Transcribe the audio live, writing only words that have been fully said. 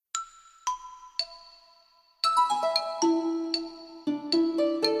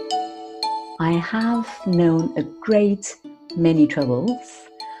I have known a great many troubles,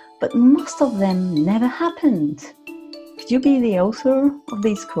 but most of them never happened. Could you be the author of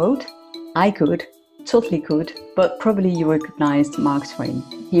this quote? I could, totally could, but probably you recognized Mark Twain.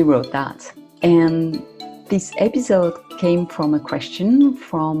 He wrote that. And this episode came from a question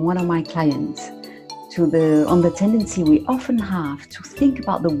from one of my clients on the tendency we often have to think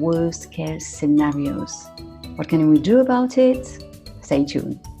about the worst case scenarios. What can we do about it? Stay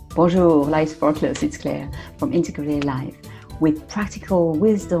tuned. Bonjour, Life Sparklers, it's Claire from Integrated Life, with practical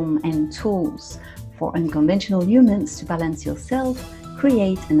wisdom and tools for unconventional humans to balance yourself,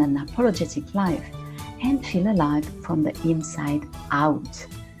 create an unapologetic life, and feel alive from the inside out.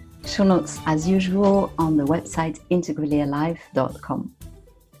 Show notes, as usual, on the website integratedlife.com.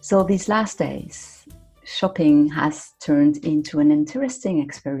 So these last days, shopping has turned into an interesting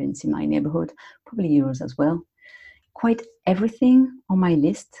experience in my neighborhood, probably yours as well. Quite everything on my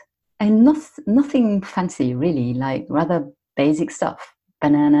list, and nothing fancy really, like rather basic stuff.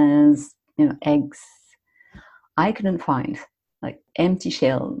 Bananas, eggs. I couldn't find, like empty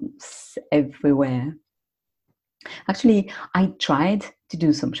shelves everywhere. Actually, I tried to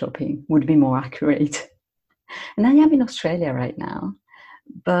do some shopping, would be more accurate. And I am in Australia right now.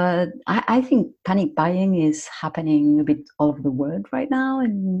 But I think panic buying is happening a bit all over the world right now,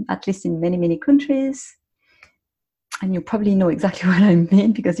 and at least in many, many countries. And you probably know exactly what I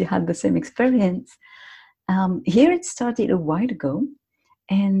mean because you had the same experience. Here it started a while ago,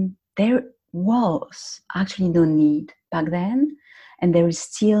 and there was actually no need back then, and there is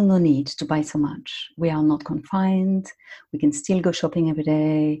still no need to buy so much. We are not confined. We can still go shopping every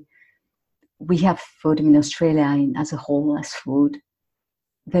day. We have food in Australia as a whole as food.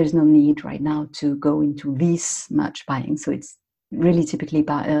 There's no need right now to go into this much buying. So it's really typically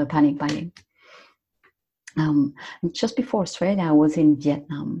panic buying. Just before Australia, I was in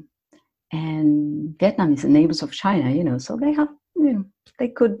Vietnam, and Vietnam is the neighbors of China, so they have, they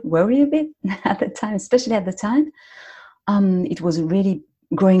could worry a bit at the time, especially at the time. It was really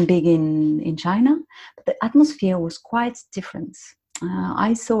growing big in China, but the atmosphere was quite different.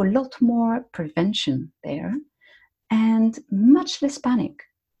 I saw a lot more prevention there and much less panic.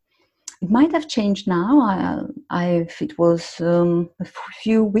 It might have changed now. It was a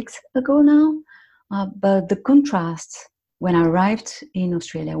few weeks ago now, but the contrast when I arrived in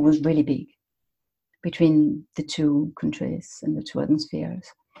Australia was really big between the two countries and the two atmospheres.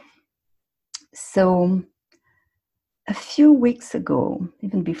 So a few weeks ago,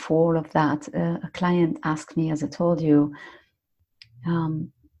 even before all of that, a client asked me, as I told you,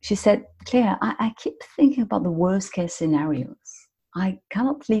 she said, Claire, I keep thinking about the worst case scenarios. I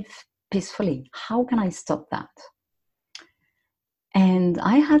cannot live peacefully. How can I stop that? And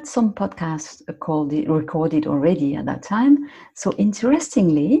I had some podcasts recorded already at that time. So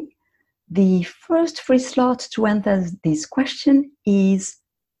interestingly, the first free slot to answer this question is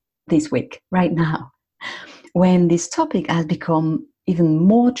this week, right now, when this topic has become even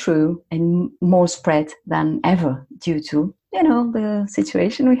more true and more spread than ever due to, the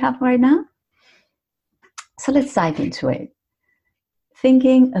situation we have right now. So let's dive into it.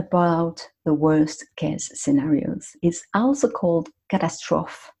 Thinking about the worst case scenarios is also called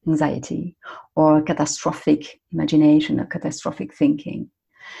catastrophe anxiety or catastrophic imagination or catastrophic thinking.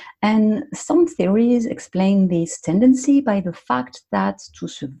 And some theories explain this tendency by the fact that to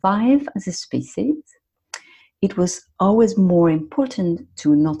survive as a species, it was always more important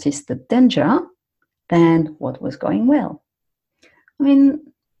to notice the danger than what was going well. I mean,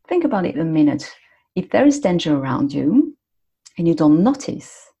 think about it a minute. If there is danger around you, and you don't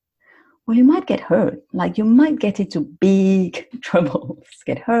notice, well, you might get hurt. Like you might get into big troubles,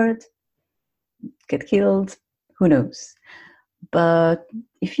 get hurt, get killed, who knows? But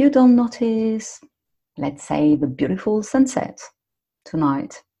if you don't notice, let's say the beautiful sunset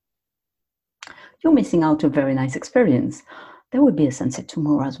tonight, you're missing out on a very nice experience. There will be a sunset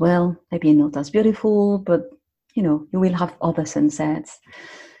tomorrow as well. Maybe not as beautiful, but you will have other sunsets.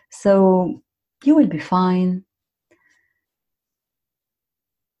 So you will be fine.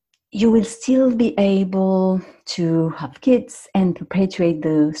 You will still be able to have kids and perpetuate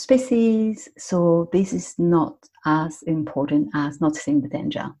the species. So this is not as important as noticing the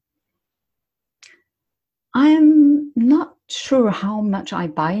danger. I'm not sure how much I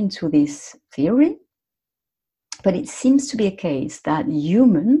buy into this theory, but it seems to be a case that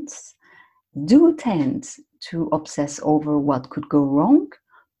humans do tend to obsess over what could go wrong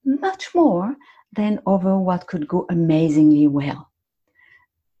much more than over what could go amazingly well.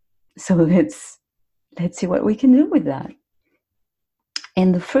 So let's see what we can do with that.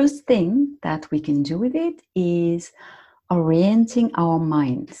 And the first thing that we can do with it is orienting our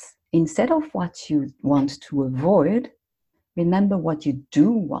minds instead of what you want to avoid, remember what you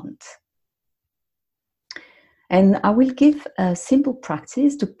do want. And I will give a simple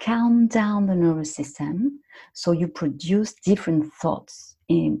practice to calm down the nervous system so you produce different thoughts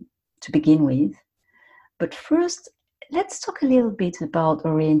to begin with. But first, let's talk a little bit about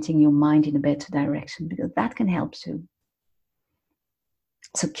orienting your mind in a better direction, because that can help too.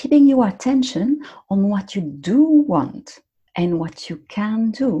 So keeping your attention on what you do want and what you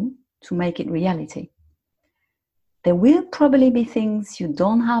can do to make it reality. There will probably be things you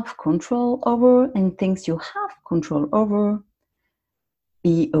don't have control over and things you have control over.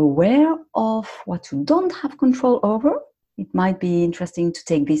 Be aware of what you don't have control over. It might be interesting to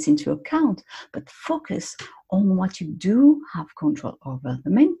take this into account, but focus on what you do have control over. The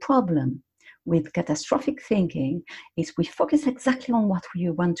main problem with catastrophic thinking is we focus exactly on what we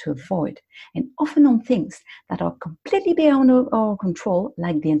want to avoid, and often on things that are completely beyond our control,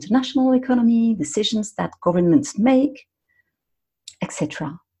 like the international economy, decisions that governments make,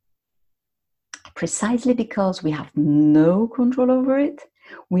 etc. Precisely because we have no control over it,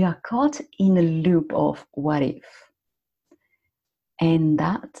 we are caught in a loop of what if. And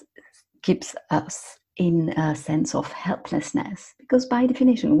that keeps us in a sense of helplessness, because by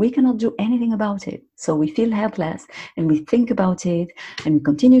definition, we cannot do anything about it. So we feel helpless and we think about it and we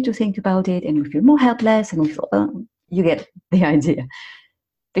continue to think about it and we feel more helpless and we feel, you get the idea.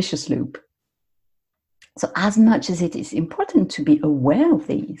 Vicious loop. So as much as it is important to be aware of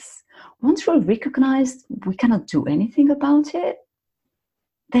these, once we recognize we cannot do anything about it,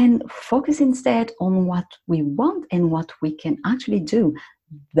 then focus instead on what we want and what we can actually do.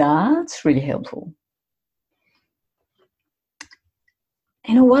 That's really helpful.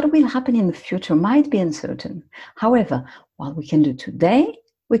 What will happen in the future might be uncertain. However, what we can do today,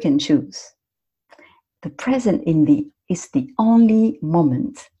 we can choose. The present is the only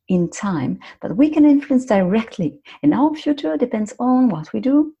moment in time that we can influence directly, and our future depends on what we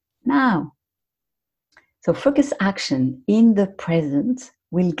do now. So focused action in the present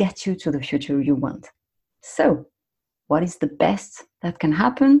will get you to the future you want. So, what is the best that can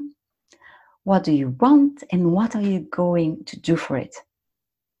happen? What do you want, and what are you going to do for it?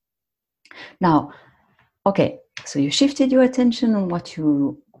 Now, okay, so you shifted your attention on what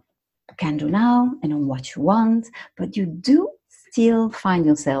you can do now and on what you want, but you do still find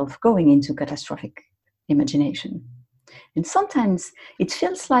yourself going into catastrophic imagination. And sometimes it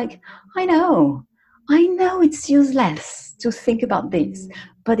feels like, I know it's useless to think about this,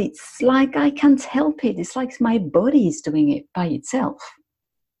 but it's like I can't help it. It's like my body is doing it by itself.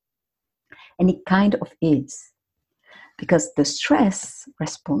 And it kind of is, because the stress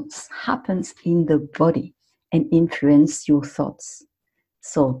response happens in the body and influences your thoughts.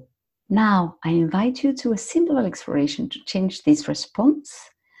 So now I invite you to a simple exploration to change this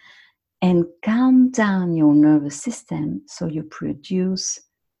response and calm down your nervous system so you produce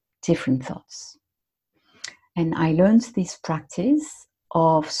different thoughts. And I learned this practice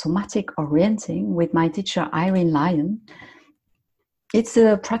of somatic orienting with my teacher Irene Lyon. It's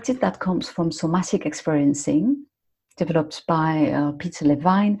a practice that comes from somatic experiencing, developed by Peter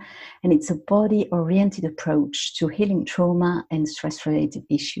Levine, and it's a body-oriented approach to healing trauma and stress-related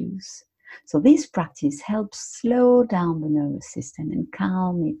issues. So this practice helps slow down the nervous system and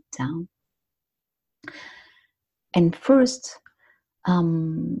calm it down. And first,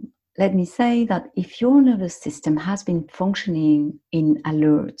 let me say that if your nervous system has been functioning in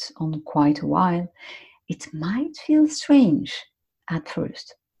alert on quite a while, it might feel strange at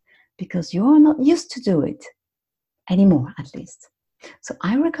first because you're not used to do it anymore, at least. So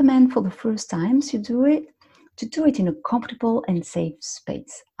I recommend for the first times you do it, to do it in a comfortable and safe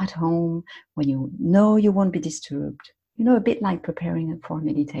space at home when you know you won't be disturbed. A bit like preparing for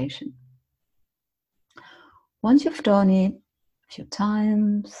meditation. Once you've done it a few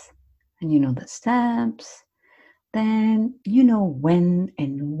times and you know the steps, then you know when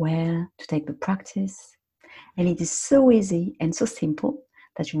and where to take the practice. And it is so easy and so simple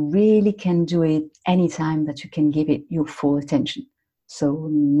that you really can do it anytime that you can give it your full attention. So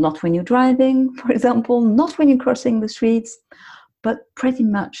not when you're driving, for example, not when you're crossing the streets, but pretty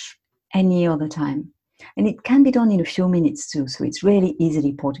much any other time. And it can be done in a few minutes too, so it's really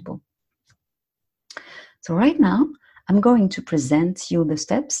easily portable. So right now, I'm going to present you the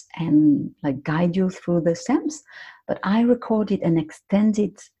steps and guide you through the steps, but I recorded an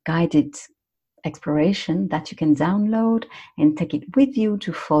extended guided exploration that you can download and take it with you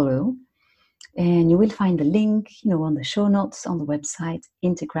to follow. And you will find the link, on the show notes on the website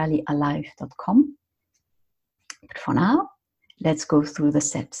integrallyalive.com. But for now, let's go through the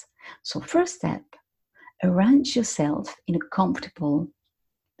steps. So first step, arrange yourself in a comfortable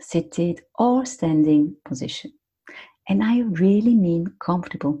seated or standing position. And I really mean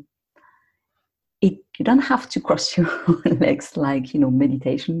comfortable. You don't have to cross your legs like,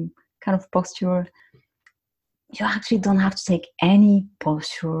 meditation kind of posture. You actually don't have to take any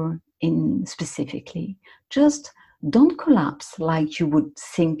posture in specifically. Just don't collapse like you would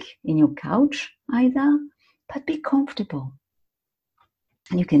sink in your couch either, but be comfortable.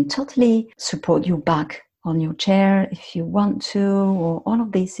 And you can totally support your back on your chair if you want to, or all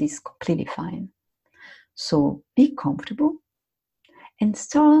of this is completely fine. So be comfortable and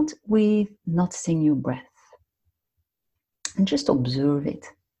start with noticing your breath. And just observe it.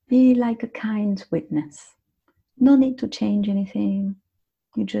 Be like a kind witness. No need to change anything.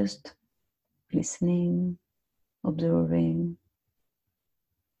 You're just listening, observing.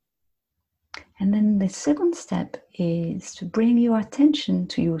 And then the second step is to bring your attention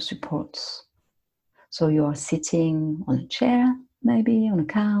to your supports. So you are sitting on a chair, maybe on a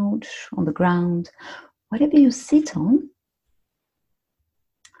couch, on the ground, whatever you sit on.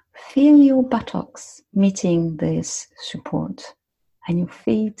 Feel your buttocks meeting this support and your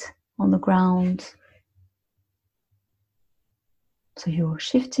feet on the ground. So you're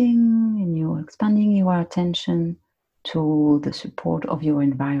shifting and you're expanding your attention to the support of your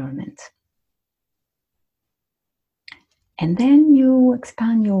environment. And then you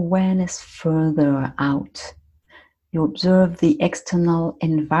expand your awareness further out. You observe the external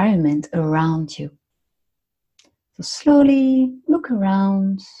environment around you. So slowly look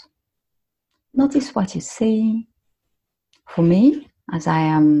around. Notice what you see. For me, as I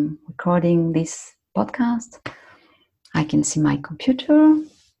am recording this podcast, I can see my computer,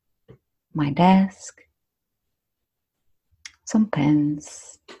 my desk, some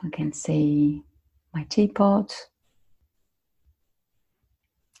pens. I can see my teapot,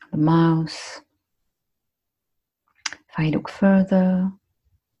 the mouse. If I look further,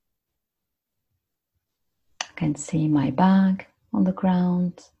 I can see my bag on the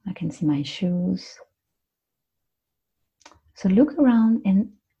ground. I can see my shoes. So look around and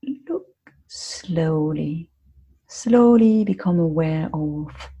look slowly. Slowly become aware of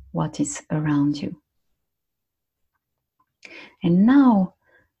what is around you. And now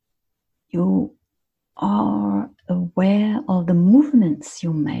you are aware of the movements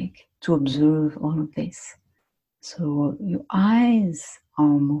you make to observe all of this. So your eyes are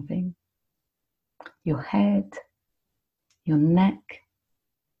moving, your head, your neck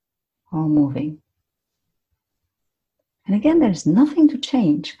are moving. And again, there's nothing to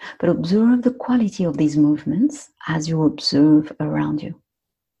change, but observe the quality of these movements as you observe around you.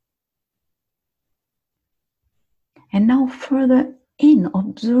 And now further in,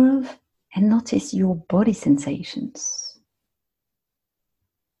 observe and notice your body sensations.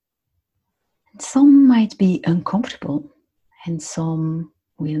 And some might be uncomfortable, and some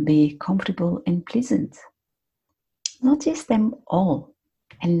will be comfortable and pleasant. Notice them all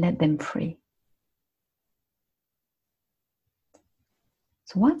and let them free.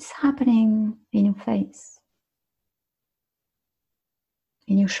 So what's happening in your face,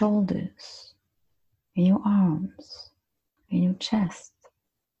 in your shoulders, in your arms, in your chest,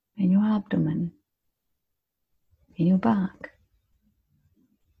 in your abdomen, in your back,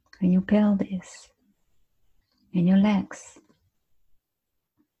 in your pelvis, in your legs?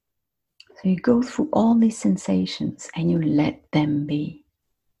 So you go through all these sensations and you let them be.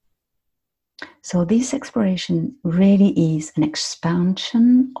 So this exploration really is an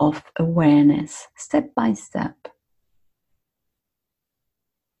expansion of awareness, step by step.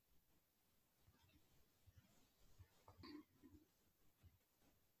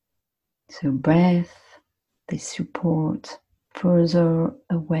 So breath, the support, further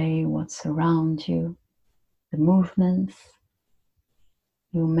away what's around you, the movements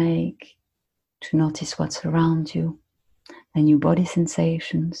you make to notice what's around you, and your body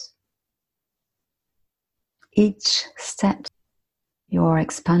sensations. Each step, you're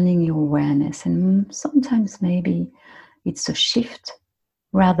expanding your awareness, and sometimes maybe it's a shift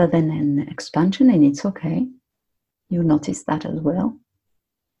rather than an expansion, and it's okay. You notice that as well.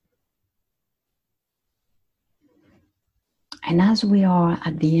 And as we are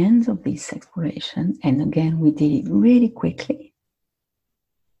at the end of this exploration, and again, we did it really quickly.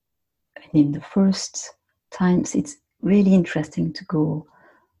 And in the first times, it's really interesting to go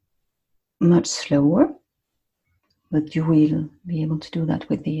much slower, but you will be able to do that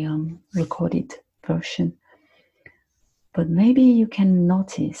with the recorded version. But maybe you can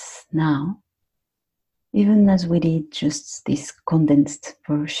notice now, even as we did just this condensed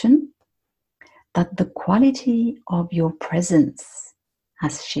version, that the quality of your presence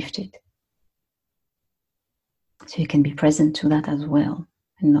has shifted. So you can be present to that as well.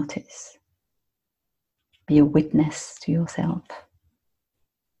 and notice. Be a witness to yourself.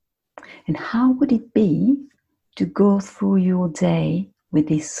 And how would it be to go through your day with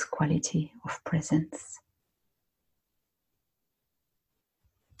this quality of presence?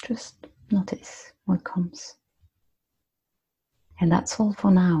 Just notice what comes. And that's all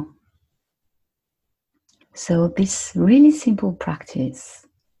for now. So this really simple practice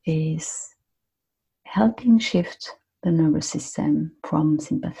is helping shift the nervous system from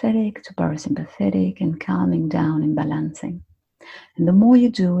sympathetic to parasympathetic and calming down and balancing. And the more you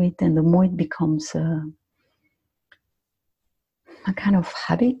do it, and the more it becomes a kind of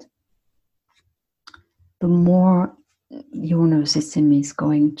habit, the more your nervous system is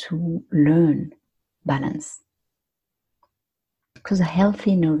going to learn balance. Because a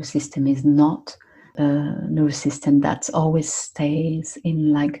healthy nervous system is not a nervous system that always stays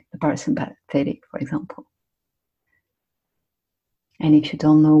in like the parasympathetic, for example. And if you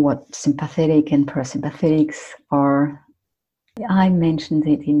don't know what sympathetic and parasympathetics are, I mentioned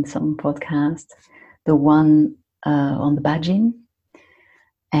it in some podcast, the one on the badging,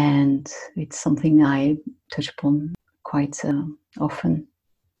 and it's something I touch upon quite often.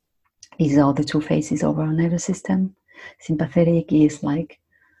 These are the two phases of our nervous system. Sympathetic is like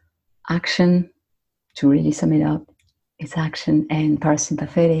action, to really sum it up, it's action, and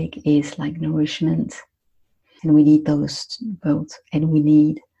parasympathetic is like nourishment. And we need those both, and we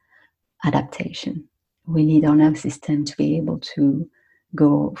need adaptation. We need our nervous system to be able to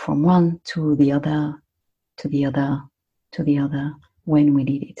go from one to the other, to the other, to the other when we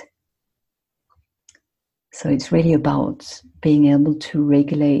need it. So it's really about being able to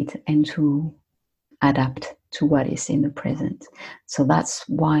regulate and to adapt to what is in the present. So that's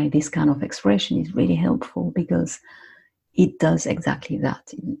why this kind of expression is really helpful, because it does exactly that.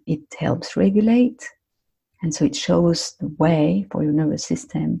 It helps regulate, and so it shows the way for your nervous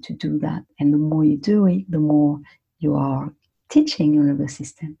system to do that. And the more you do it, the more you are teaching your nervous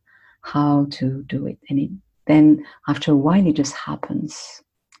system how to do it. And then after a while, it just happens,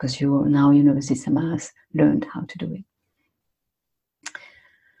 because your nervous system has learned how to do it.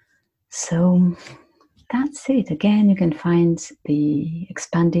 So that's it. Again, you can find the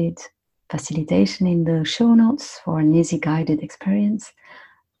expanded facilitation in the show notes for an easy guided experience.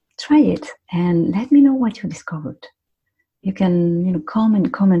 Try it and let me know what you discovered. You can,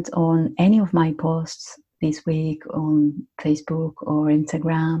 comment on any of my posts this week on Facebook or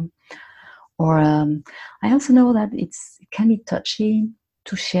Instagram. Or I also know that it can be touchy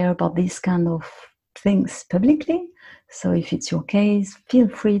to share about these kind of things publicly. So if it's your case, feel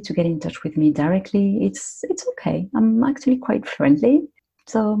free to get in touch with me directly. It's okay. I'm actually quite friendly,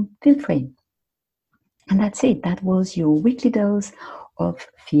 so feel free. And that's it. That was your weekly dose of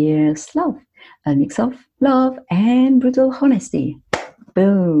fierce love, a mix of love and brutal honesty.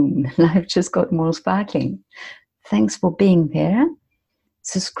 Boom! Life just got more sparkling. Thanks for being there.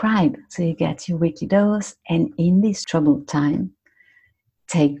 Subscribe so you get your weekly dose, and in this troubled time,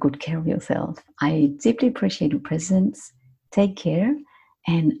 take good care of yourself. I deeply appreciate your presence. Take care,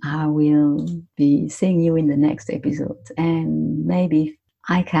 and I will be seeing you in the next episode. And maybe if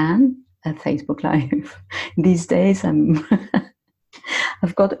I can, a Facebook Live. These days,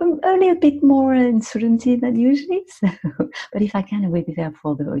 I've got a little bit more uncertainty than usually. So, but if I can, I will be there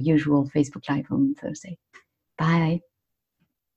for the usual Facebook Live on Thursday. Bye.